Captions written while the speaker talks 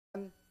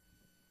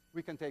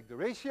we can take the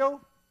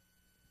ratio,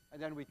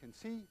 and then we can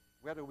see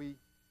whether we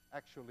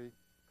actually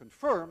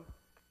confirm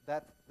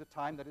that the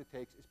time that it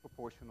takes is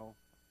proportional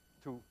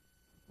to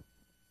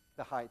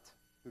the height,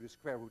 to the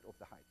square root of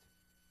the height.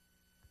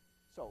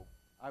 So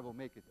I will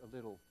make it a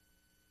little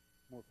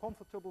more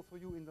comfortable for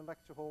you in the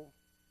lecture hall.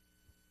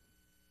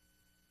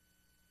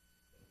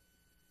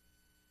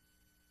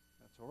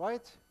 That's all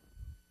right.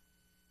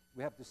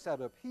 We have the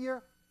setup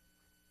here.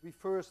 We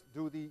first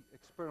do the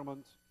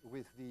experiment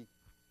with the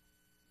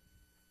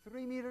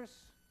 3 meters.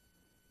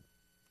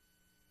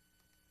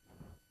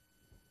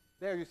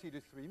 There you see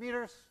the 3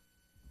 meters.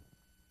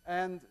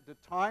 And the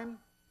time,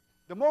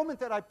 the moment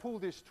that I pull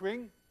this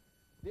string,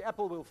 the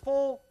apple will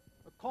fall,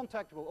 a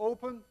contact will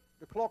open,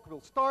 the clock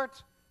will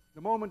start.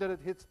 The moment that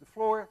it hits the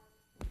floor,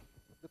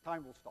 the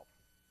time will stop.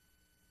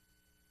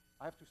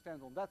 I have to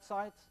stand on that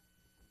side,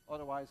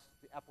 otherwise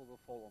the apple will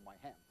fall on my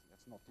hand.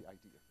 That's not the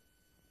idea.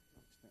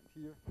 Stand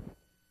here.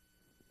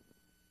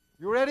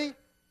 You ready?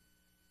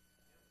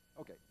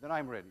 Okay, then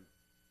I'm ready.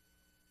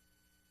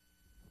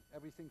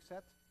 Everything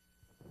set?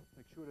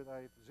 Make sure that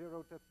I've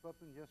zeroed that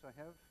button. Yes, I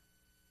have.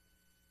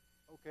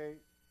 Okay,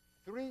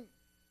 3,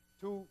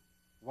 2,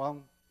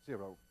 1,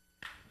 0.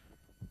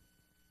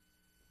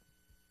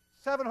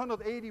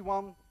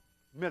 781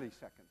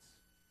 milliseconds.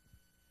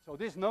 So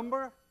this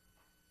number,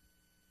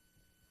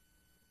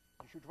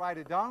 you should write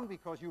it down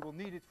because you will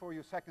need it for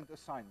your second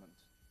assignment.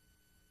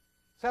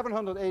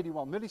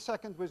 781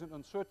 milliseconds with an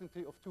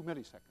uncertainty of 2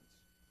 milliseconds.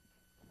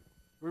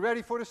 We're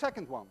ready for the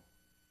second one.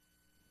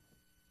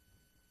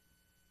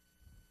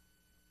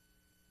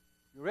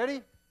 You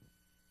ready?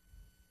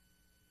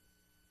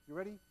 You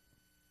ready?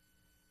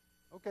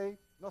 Okay,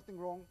 nothing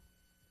wrong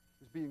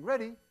with being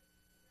ready.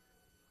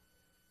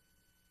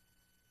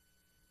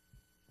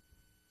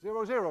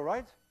 0, 0,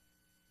 right?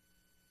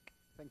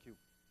 Thank you.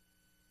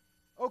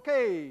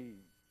 Okay,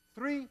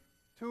 3,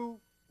 2,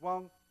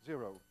 1,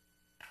 0.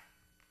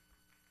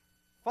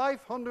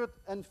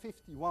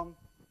 551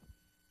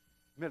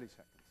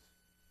 milliseconds.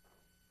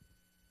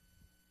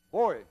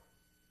 Boy,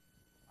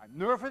 I'm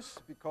nervous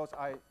because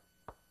I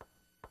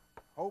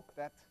hope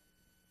that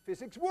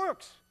physics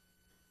works.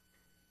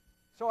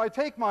 So I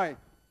take my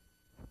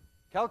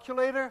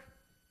calculator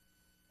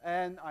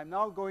and I'm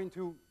now going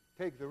to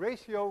take the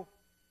ratio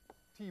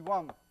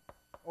T1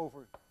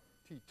 over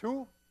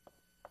T2.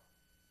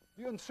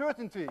 The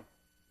uncertainty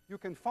you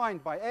can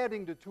find by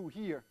adding the 2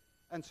 here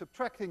and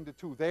subtracting the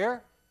 2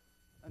 there.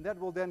 And that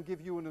will then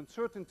give you an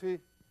uncertainty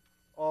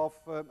of,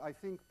 I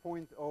think,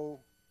 0.08.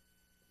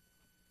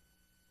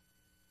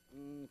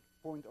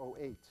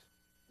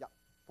 Yeah,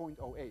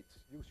 0.08.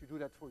 You should do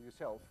that for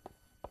yourself.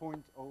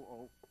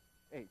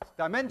 0.008.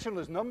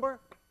 Dimensionless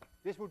number,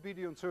 this would be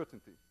the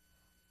uncertainty.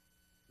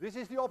 This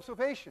is the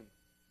observation.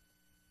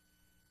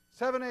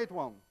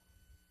 781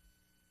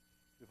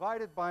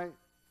 divided by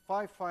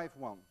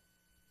 551.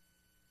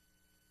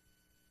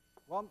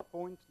 1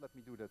 point, let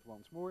me do that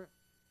once more.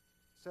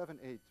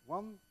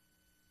 781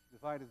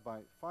 divided by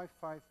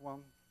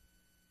 551.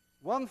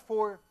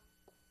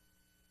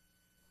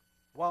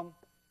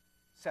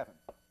 1417.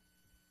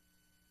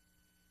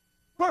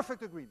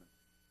 Perfect agreement.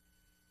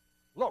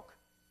 Look,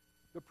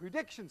 the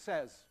prediction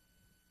says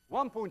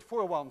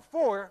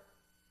 1.414,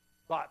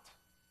 but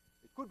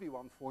it could be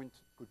 1 point,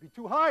 could be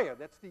 2 higher.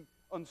 That's the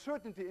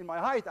uncertainty in my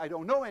height. I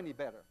don't know any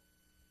better.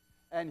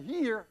 And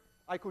here,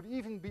 I could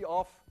even be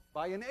off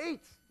by an 8,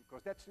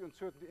 because that's the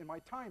uncertainty in my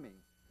timing.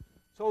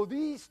 So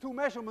these 2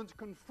 measurements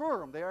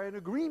confirm they are in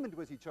agreement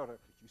with each other.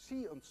 You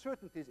see,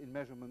 uncertainties in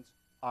measurements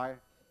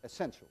are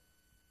essential.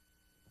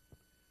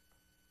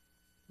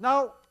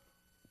 Now,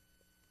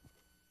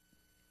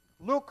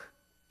 look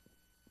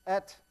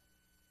at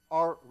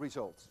our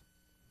results.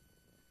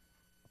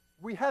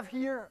 We have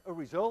here a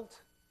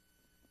result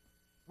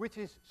which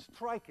is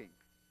striking.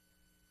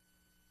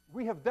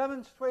 We have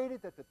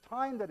demonstrated that the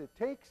time that it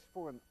takes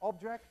for an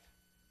object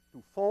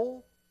to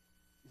fall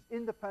is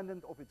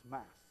independent of its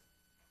mass.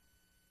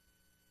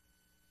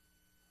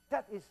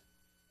 That is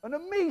an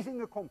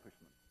amazing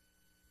accomplishment.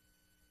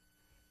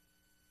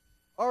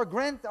 Our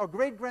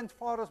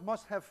great-grandfathers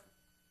must have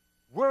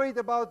worried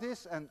about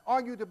this and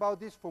argued about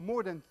this for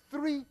more than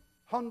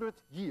 300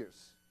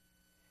 years.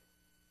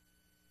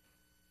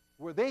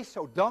 Were they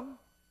so dumb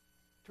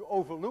to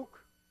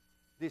overlook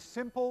this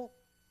simple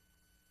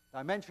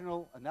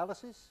dimensional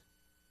analysis?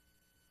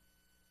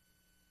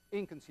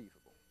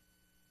 Inconceivable.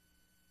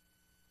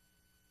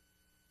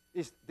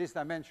 Is this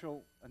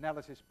dimensional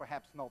analysis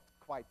perhaps not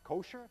quite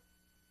kosher?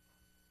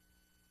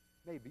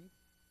 Maybe.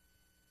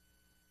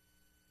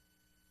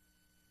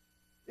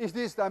 Is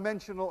this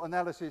dimensional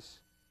analysis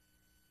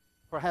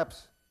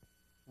perhaps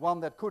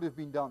one that could have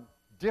been done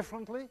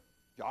differently?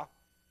 Yeah.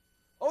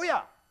 Oh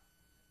yeah.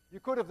 You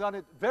could have done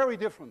it very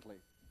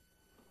differently.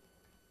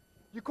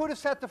 You could have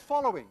said the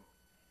following.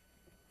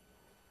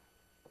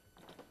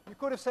 You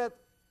could have said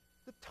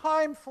the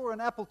time for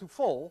an apple to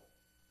fall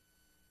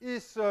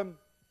is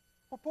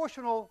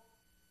proportional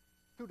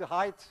to the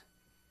height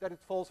that it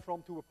falls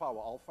from to a power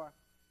alpha.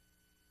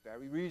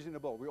 Very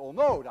reasonable. We all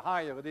know the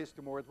higher it is,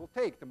 the more it will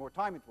take, the more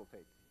time it will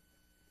take.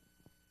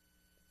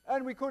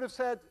 And we could have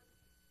said,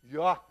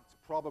 yeah, it's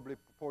probably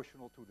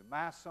proportional to the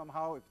mass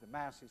somehow. If the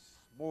mass is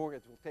more,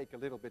 it will take a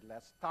little bit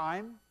less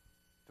time.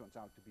 Turns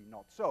out to be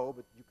not so,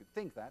 but you could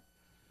think that.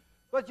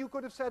 But you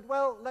could have said,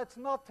 well, let's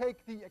not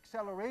take the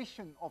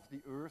acceleration of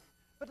the Earth,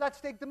 but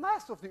let's take the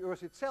mass of the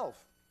Earth itself.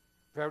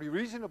 Very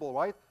reasonable,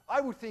 right?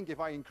 I would think if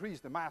I increase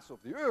the mass of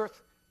the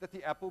Earth, that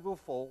the apple will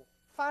fall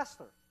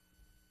faster.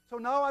 So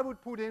now I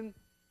would put in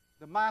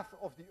the mass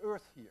of the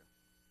Earth here.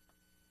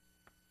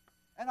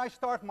 And I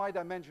start my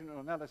dimensional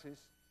analysis,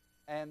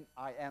 and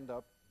I end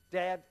up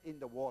dead in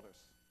the waters.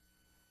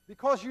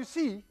 Because you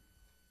see,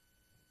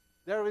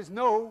 there is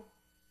no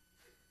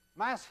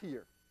mass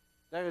here.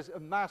 There is a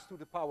mass to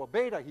the power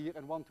beta here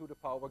and one to the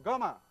power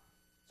gamma.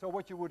 So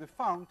what you would have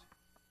found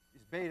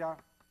is beta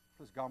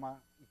plus gamma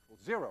equals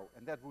 0,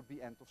 and that would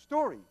be end of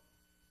story.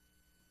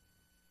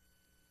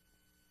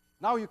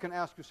 Now you can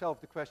ask yourself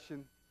the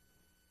question,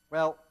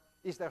 well,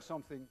 is there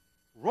something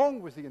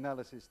wrong with the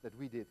analysis that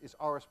we did? Is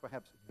ours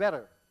perhaps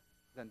better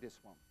than this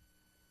one?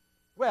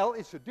 Well,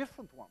 it's a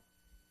different one.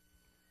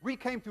 We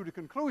came to the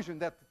conclusion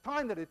that the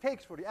time that it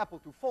takes for the apple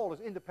to fall is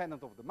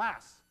independent of the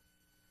mass.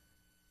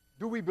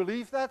 Do we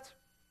believe that?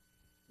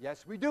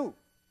 Yes, we do.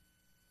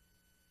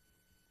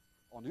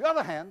 On the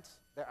other hand,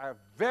 there are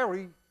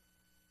very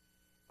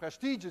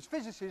prestigious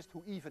physicists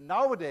who even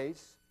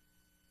nowadays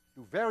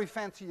do very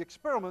fancy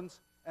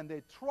experiments, and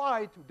they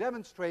try to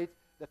demonstrate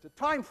that the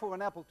time for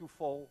an apple to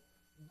fall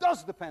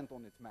does depend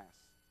on its mass,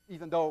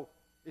 even though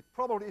it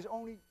probably is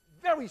only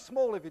very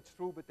small if it's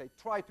true, but they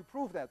try to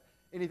prove that.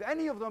 And if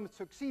any of them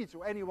succeeds,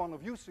 or any one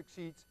of you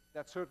succeeds,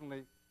 that's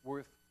certainly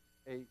worth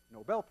a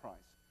Nobel Prize.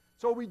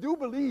 So we do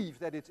believe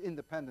that it's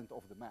independent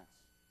of the mass.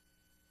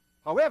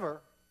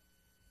 However,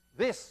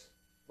 this,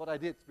 what I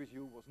did with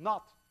you, was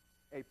not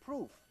a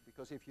proof,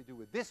 because if you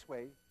do it this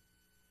way,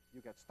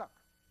 you get stuck.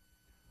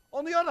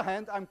 On the other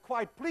hand, I'm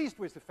quite pleased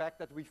with the fact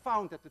that we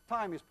found that the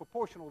time is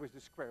proportional with the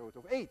square root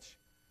of h.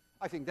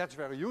 I think that's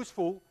very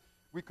useful.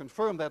 We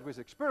confirmed that with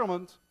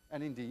experiment,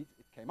 and indeed,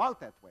 it came out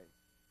that way.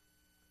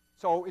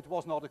 So it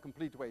was not a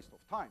complete waste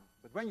of time.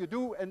 But when you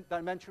do a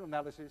dimensional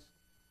analysis,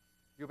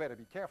 you better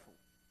be careful.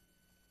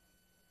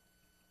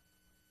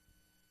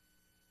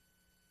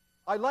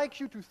 I'd like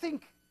you to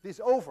think this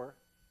over,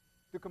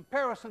 the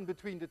comparison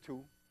between the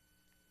two,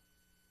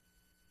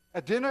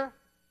 at dinner,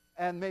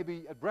 and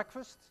maybe at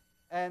breakfast,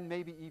 and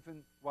maybe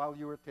even while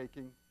you are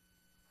taking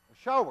a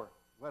shower,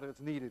 whether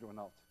it's needed or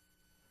not.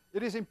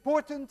 It is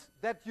important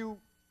that you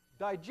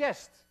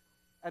digest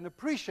and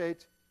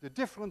appreciate the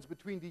difference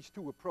between these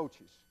two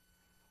approaches.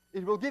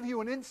 It will give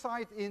you an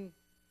insight in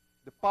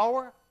the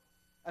power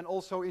and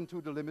also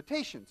into the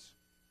limitations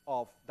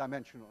of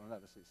dimensional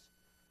analysis.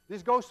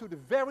 This goes to the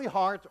very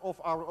heart of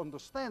our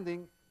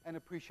understanding and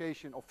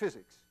appreciation of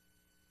physics.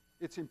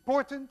 It's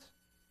important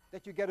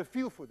that you get a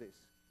feel for this.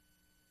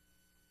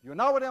 You're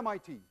now at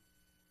MIT.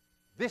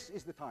 This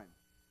is the time.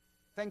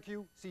 Thank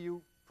you. See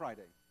you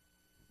Friday.